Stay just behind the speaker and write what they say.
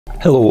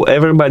Hello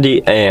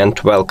everybody and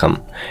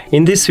welcome.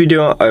 In this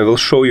video I will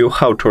show you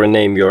how to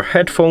rename your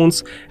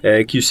headphones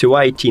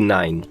QCY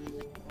T9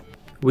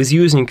 with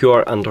using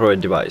your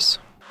Android device.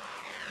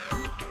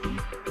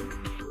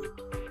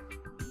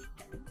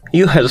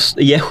 You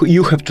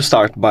have to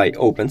start by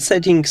open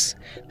settings,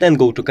 then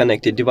go to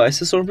connected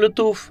devices or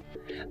Bluetooth.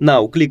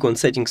 Now click on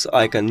settings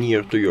icon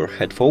near to your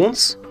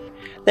headphones,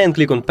 then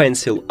click on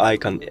pencil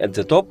icon at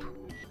the top,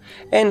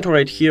 and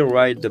right here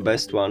write the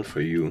best one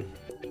for you.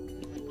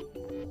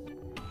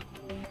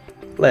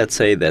 Let's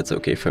say that's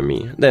okay for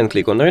me. Then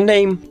click on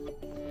rename.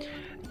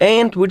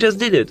 And we just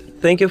did it.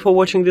 Thank you for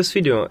watching this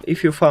video.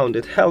 If you found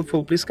it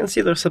helpful, please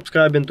consider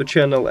subscribing to the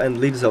channel and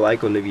leave the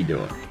like on the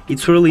video.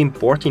 It's really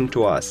important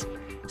to us.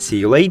 See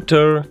you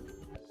later!